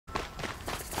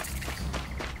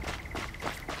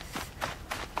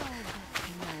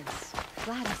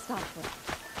glad I stopped for it.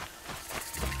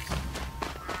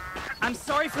 I'm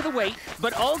sorry for the wait,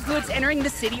 but all goods entering the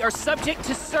city are subject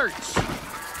to search.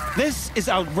 This is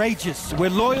outrageous. We're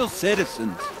loyal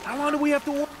citizens. How long do we have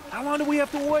to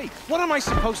wait? What am I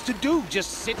supposed to do?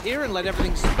 Just sit here and let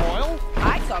everything spoil?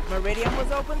 I thought Meridian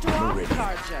was open to all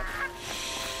charges.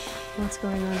 What's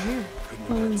going on here?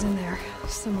 Olin's in there,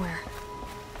 somewhere.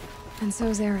 And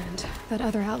so's Erend, that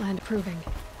other Outland proving.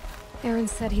 Erend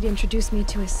said he'd introduce me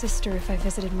to his sister if I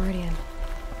visited Meridian.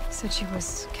 Said she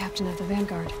was captain of the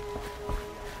Vanguard.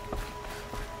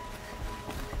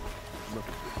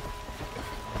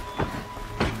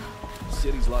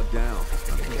 City's locked down.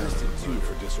 Arrested 2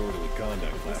 for disorderly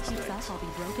conduct last night. I'll be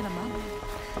broken among.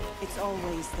 It's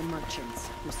always the merchants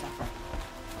who suffer.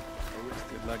 Always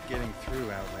good luck getting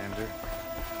through, Outlander.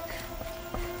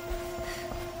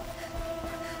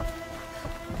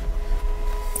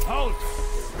 Halt!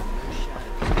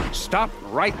 Stop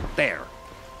right there.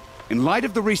 In light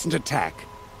of the recent attack,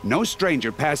 no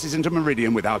stranger passes into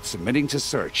Meridian without submitting to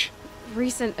search.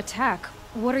 Recent attack?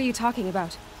 What are you talking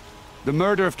about? The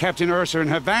murder of Captain Ursa and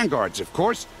her vanguards, of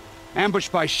course.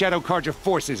 Ambushed by Shadow Carja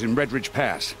forces in Redridge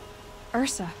Pass.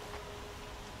 Ursa?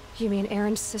 You mean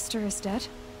Erend's sister is dead?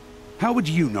 How would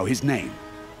you know his name?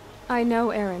 I know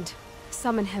Erend.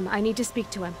 Summon him. I need to speak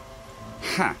to him.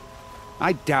 Ha!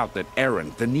 I doubt that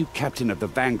Erend, the new captain of the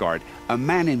Vanguard, a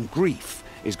man in grief,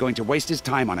 is going to waste his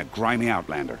time on a grimy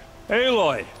outlander.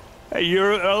 Aloy! Hey,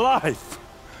 you're alive!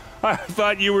 I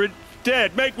thought you were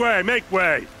dead. Make way, make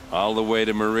way! All the way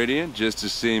to Meridian just to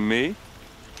see me?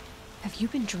 Have you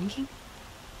been drinking?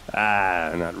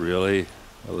 Ah, not really.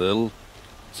 A little.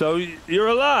 So, you're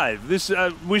alive.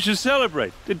 We should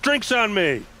celebrate. The drink's on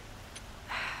me!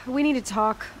 We need to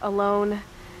talk, alone,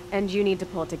 and you need to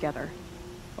pull it together.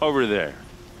 Over there.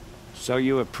 So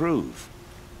you approve?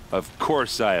 Of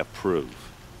course I approve.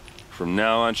 From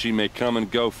now on, she may come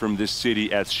and go from this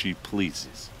city as she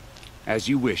pleases. As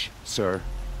you wish, sir.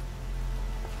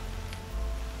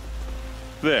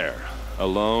 There.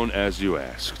 Alone as you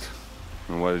asked.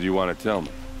 And what did you want to tell me?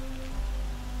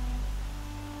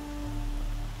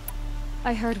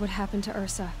 I heard what happened to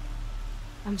Ursa.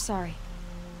 I'm sorry.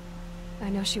 I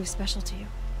know she was special to you.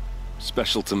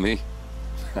 Special to me?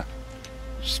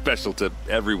 Special to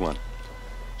everyone.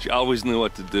 She always knew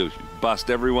what to do. She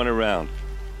bossed everyone around.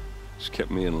 She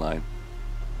kept me in line.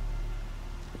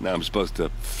 Now I'm supposed to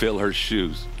fill her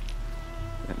shoes.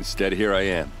 And instead, here I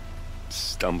am,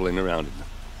 stumbling around in them.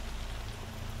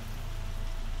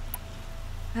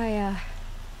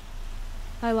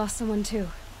 I lost someone too.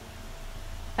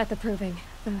 At the Proving,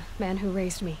 the man who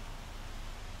raised me.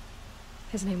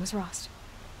 His name was Rost.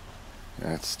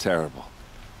 That's terrible.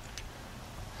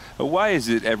 But why is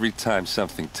it every time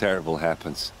something terrible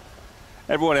happens,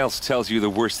 everyone else tells you the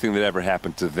worst thing that ever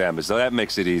happened to them, as though that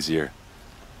makes it easier?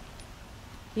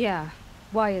 Yeah,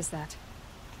 why is that?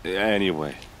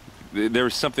 Anyway, there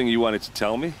was something you wanted to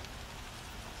tell me?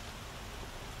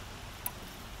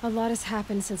 A lot has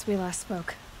happened since we last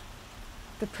spoke.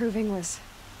 The Proving was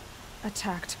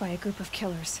attacked by a group of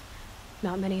killers.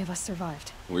 Not many of us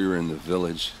survived. We were in the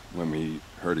village when we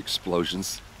heard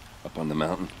explosions up on the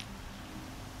mountain.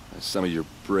 Some of your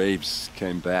braves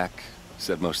came back,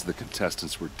 said most of the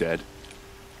contestants were dead.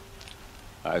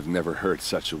 I've never heard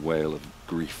such a wail of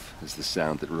grief as the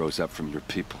sound that rose up from your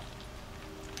people.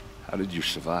 How did you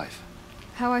survive?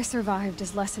 How I survived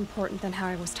is less important than how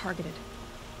I was targeted.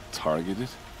 Targeted?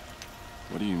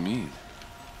 What do you mean?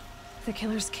 The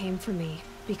killers came for me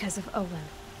because of Olin.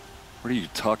 What are you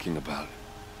talking about?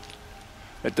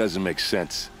 That doesn't make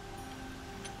sense.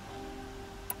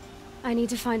 I need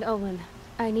to find Olin.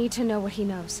 I need to know what he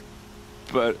knows.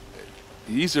 But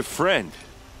he's a friend.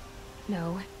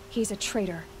 No, he's a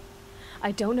traitor.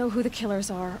 I don't know who the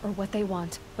killers are or what they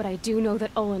want, but I do know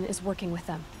that Olin is working with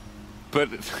them. But,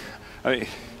 I mean,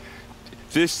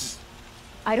 this...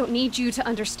 I don't need you to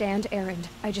understand, Erend.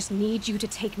 I just need you to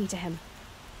take me to him.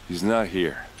 He's not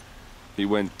here. He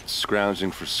went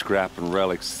scrounging for scrap and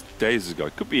relics days ago.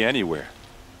 It could be anywhere.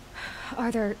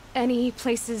 Are there any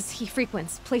places he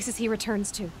frequents, places he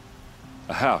returns to?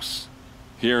 A house.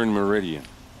 Here in Meridian.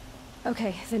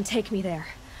 Okay, then take me there.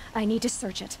 I need to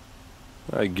search it.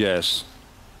 I guess.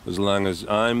 As long as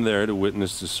I'm there to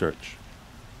witness the search.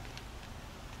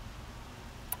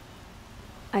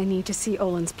 I need to see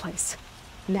Olin's place.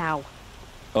 Now.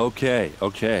 Okay,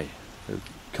 okay.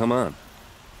 Come on.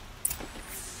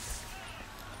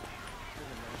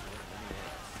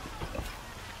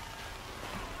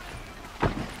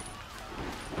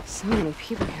 So many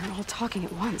people here, all talking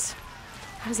at once.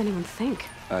 How does anyone think?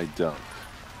 I don't.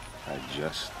 I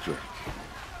just drink.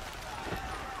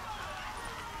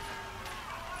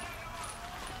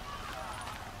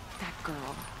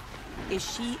 girl. Is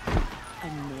she a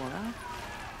Nora?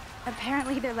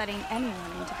 Apparently they're letting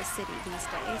anyone into the city these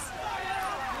days.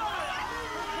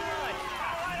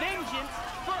 Vengeance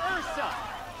for Ursa!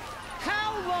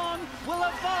 How long will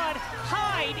Avad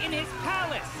hide in his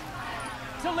palace?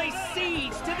 To lay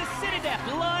siege to the citadel.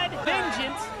 Blood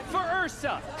vengeance for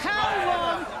Ursa. How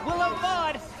long will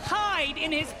Avad hide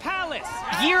in his palace?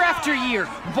 Year after year,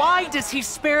 why does he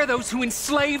spare those who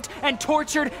enslaved and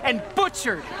tortured and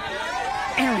butchered?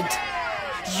 Erend,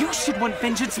 you should want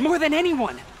vengeance more than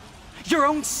anyone. Your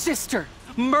own sister,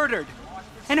 murdered,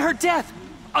 and her death,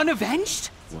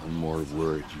 unavenged? One more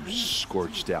word, you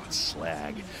scorched out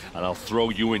slag, and I'll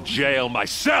throw you in jail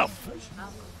myself!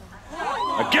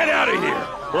 Now get out of here,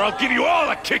 or I'll give you all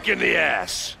a kick in the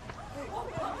ass!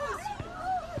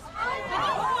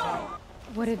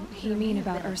 What did he mean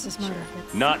about Ursa's murder?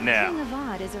 Not now. King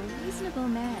Avad is a reasonable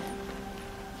man.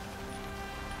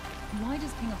 Why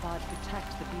does King Avad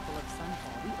protect the people of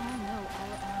Sunfall? We all know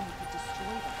our army could destroy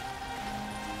them.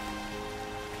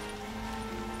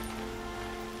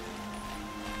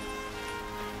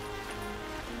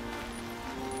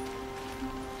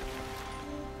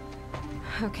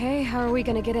 Okay, how are we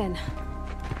gonna get in?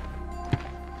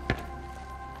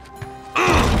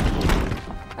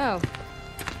 Oh,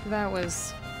 that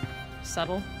was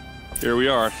subtle. Here we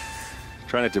are.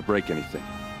 Try not to break anything.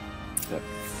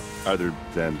 Other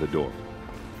than the door.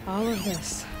 All of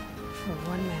this for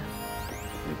one man.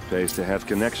 It pays to have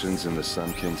connections in the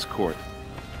Sun King's court.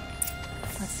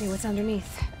 Let's see what's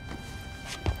underneath.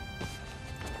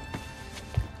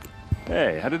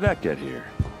 Hey, how did that get here?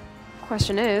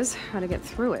 Question is, how to get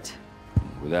through it.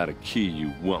 Without a key,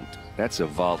 you won't. That's a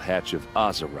vault hatch of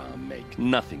Azeram make.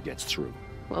 Nothing gets through.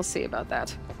 We'll see about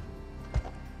that.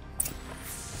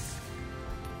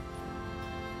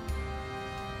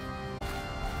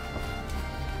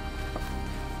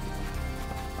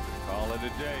 Call it a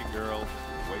day, girl.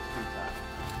 Wasting time.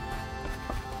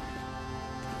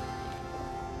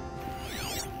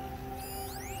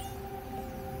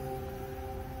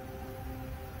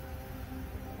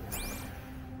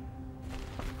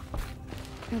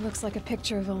 It looks like a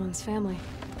picture of Olin's family.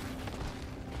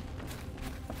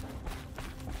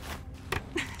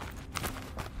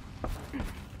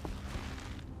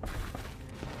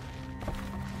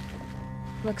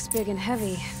 Looks big and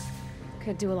heavy.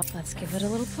 Could do a lot. Let's give it a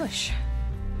little push.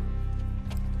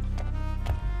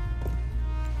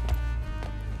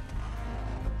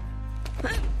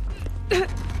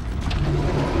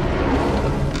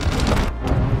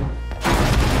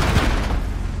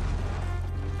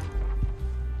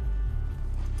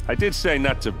 I did say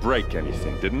not to break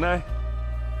anything, didn't I?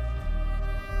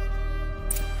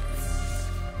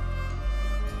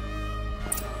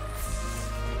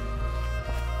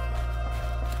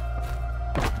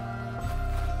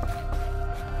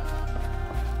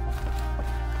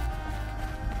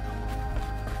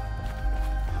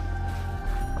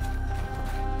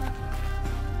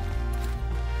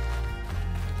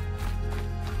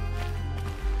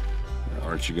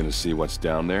 Aren't you gonna see what's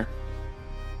down there?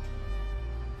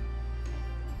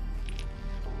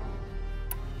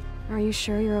 Are you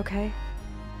sure you're okay?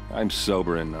 I'm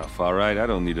sober enough, all right? I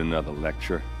don't need another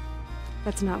lecture.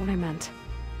 That's not what I meant.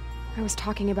 I was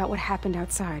talking about what happened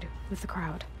outside with the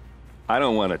crowd. I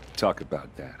don't want to talk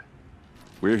about that.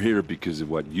 We're here because of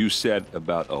what you said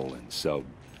about Olin, so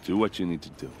do what you need to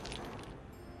do.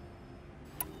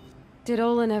 Did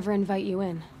Olin ever invite you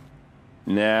in?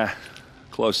 Nah.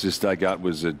 Closest I got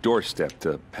was a doorstep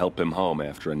to help him home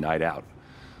after a night out.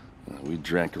 We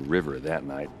drank a river that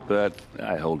night, but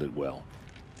I hold it well.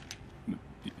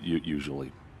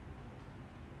 Usually.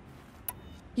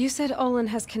 You said Olin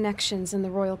has connections in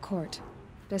the royal court.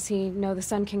 Does he know the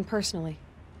Sun King personally?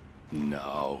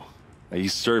 No. He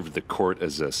served the court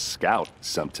as a scout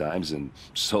sometimes and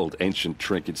sold ancient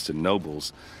trinkets to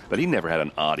nobles, but he never had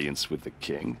an audience with the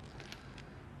king.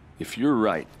 If you're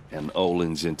right, and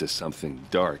Olin's into something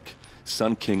dark,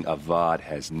 Sun King Avad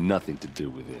has nothing to do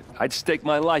with it. I'd stake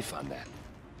my life on that.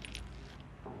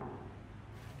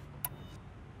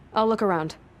 I'll look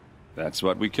around. That's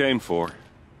what we came for.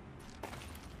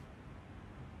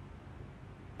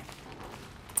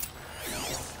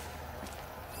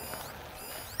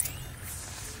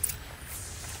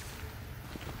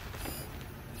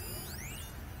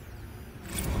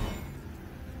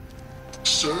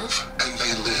 Serve and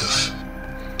they live.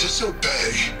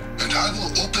 Disobey, and I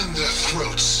will open their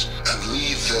throats and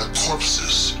leave their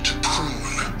corpses to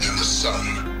prune in the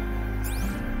sun.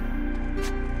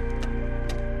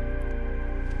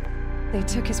 They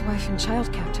took his wife and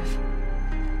child captive.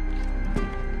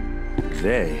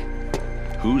 They?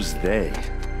 Who's they?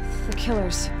 The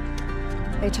killers.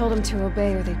 They told him to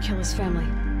obey or they'd kill his family.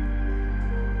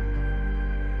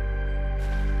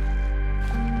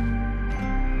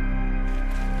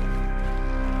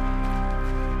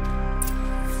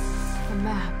 A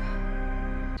map.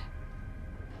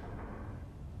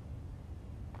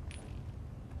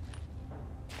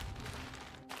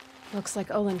 Looks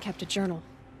like Olin kept a journal.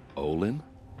 Olin?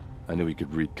 I knew he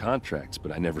could read contracts,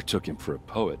 but I never took him for a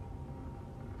poet.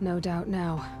 No doubt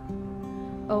now.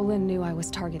 Olin knew I was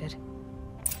targeted.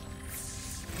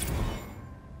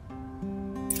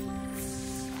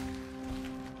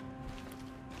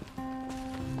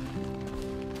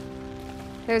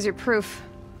 There's your proof.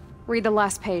 Read the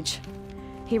last page.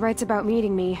 He writes about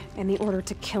meeting me and the order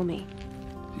to kill me.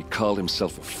 He called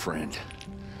himself a friend.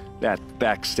 That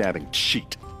backstabbing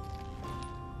cheat.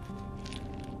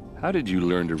 How did you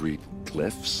learn to read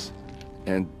glyphs?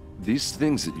 And these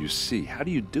things that you see, how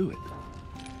do you do it?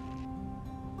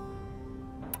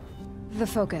 The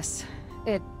focus.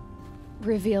 It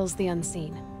reveals the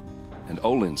unseen. And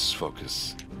Olin's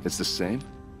focus, it's the same?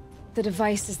 The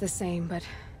device is the same, but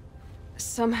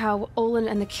somehow Olin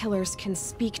and the killers can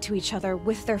speak to each other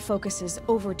with their focuses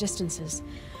over distances,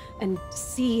 and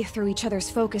see through each other's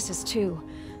focuses too,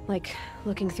 like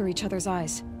looking through each other's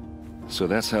eyes. So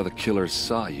that's how the killers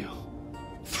saw you?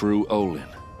 Through Olin?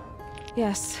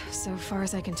 Yes, so far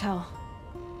as I can tell.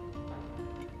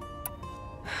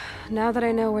 Now that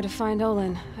I know where to find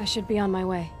Olin, I should be on my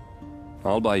way.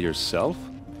 All by yourself?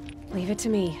 Leave it to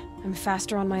me. I'm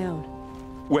faster on my own.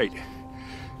 Wait.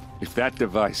 If that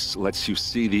device lets you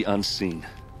see the unseen...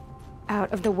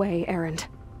 Out of the way, Erend.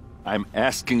 I'm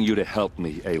asking you to help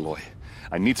me, Aloy.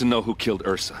 I need to know who killed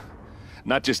Ursa.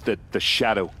 Not just the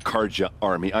Shadow Karja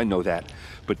army, I know that,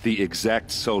 but the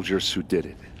exact soldiers who did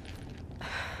it.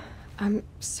 I'm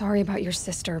sorry about your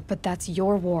sister, but that's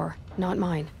your war, not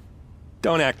mine.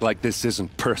 Don't act like this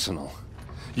isn't personal.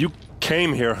 You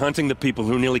came here hunting the people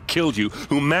who nearly killed you,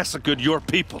 who massacred your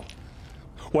people.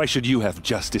 Why should you have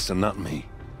justice and not me?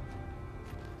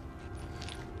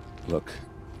 Look,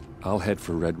 I'll head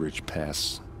for Red Ridge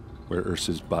Pass, where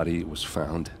Ursa's body was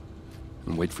found,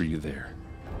 and wait for you there.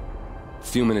 A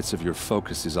few minutes of your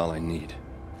focus is all I need.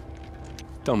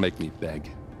 Don't make me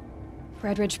beg.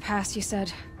 Red Ridge Pass, you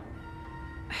said?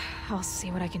 I'll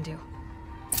see what I can do.